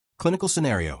Clinical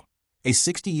scenario. A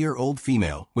 60-year-old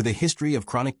female with a history of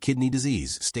chronic kidney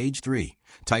disease, stage 3,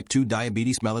 type 2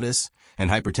 diabetes mellitus,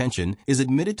 and hypertension is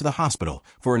admitted to the hospital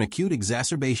for an acute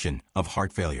exacerbation of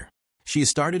heart failure. She is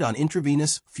started on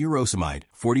intravenous furosemide,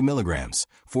 40 milligrams,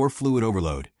 for fluid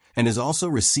overload, and is also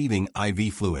receiving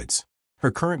IV fluids.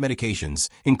 Her current medications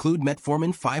include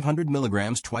metformin 500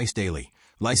 milligrams twice daily,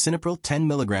 lisinopril 10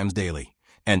 milligrams daily,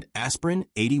 and aspirin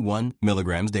 81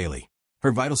 milligrams daily.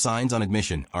 Her vital signs on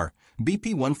admission are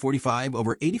BP 145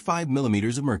 over 85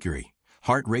 millimeters of mercury,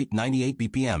 heart rate 98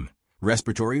 BPM,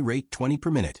 respiratory rate 20 per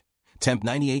minute, temp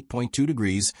 98.2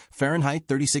 degrees Fahrenheit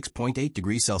 36.8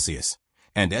 degrees Celsius,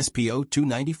 and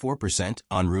SpO2 94%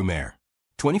 on room air.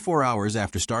 24 hours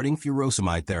after starting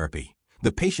furosemide therapy,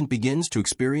 the patient begins to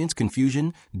experience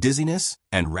confusion, dizziness,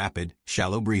 and rapid,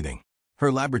 shallow breathing.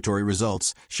 Her laboratory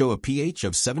results show a pH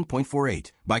of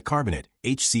 7.48, bicarbonate,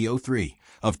 HCO3,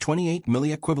 of 28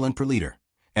 milliequivalent per liter,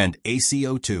 and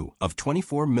ACO2 of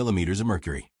 24 millimeters of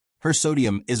mercury. Her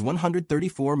sodium is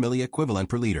 134 milliequivalent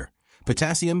per liter,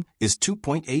 potassium is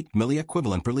 2.8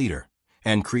 milliequivalent per liter,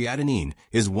 and creatinine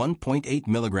is 1.8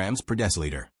 milligrams per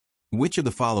deciliter. Which of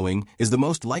the following is the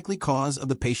most likely cause of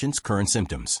the patient's current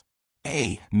symptoms?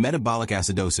 A. Metabolic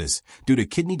acidosis due to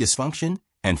kidney dysfunction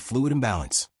and fluid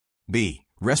imbalance. B.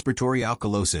 Respiratory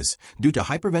alkalosis due to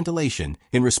hyperventilation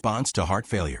in response to heart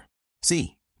failure.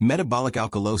 C. Metabolic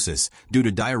alkalosis due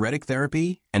to diuretic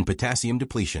therapy and potassium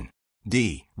depletion.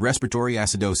 D. Respiratory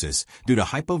acidosis due to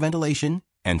hypoventilation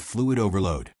and fluid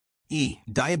overload. E.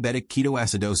 Diabetic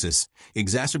ketoacidosis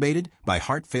exacerbated by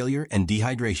heart failure and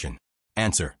dehydration.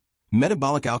 Answer.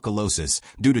 Metabolic alkalosis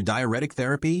due to diuretic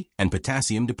therapy and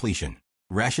potassium depletion.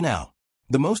 Rationale.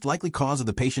 The most likely cause of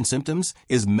the patient's symptoms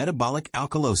is metabolic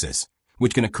alkalosis,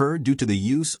 which can occur due to the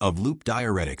use of loop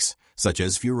diuretics, such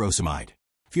as furosemide.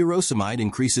 Furosemide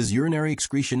increases urinary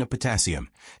excretion of potassium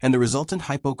and the resultant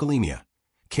hypokalemia,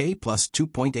 K plus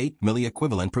 2.8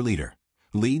 milliequivalent per liter,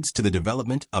 leads to the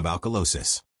development of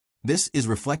alkalosis. This is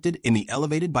reflected in the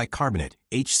elevated bicarbonate,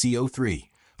 HCO3,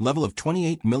 level of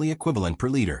 28 milliequivalent per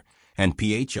liter and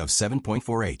pH of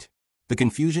 7.48. The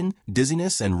confusion,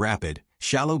 dizziness, and rapid,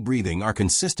 shallow breathing are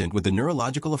consistent with the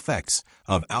neurological effects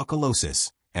of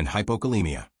alkalosis and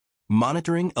hypokalemia.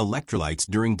 Monitoring electrolytes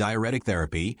during diuretic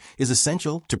therapy is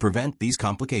essential to prevent these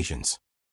complications.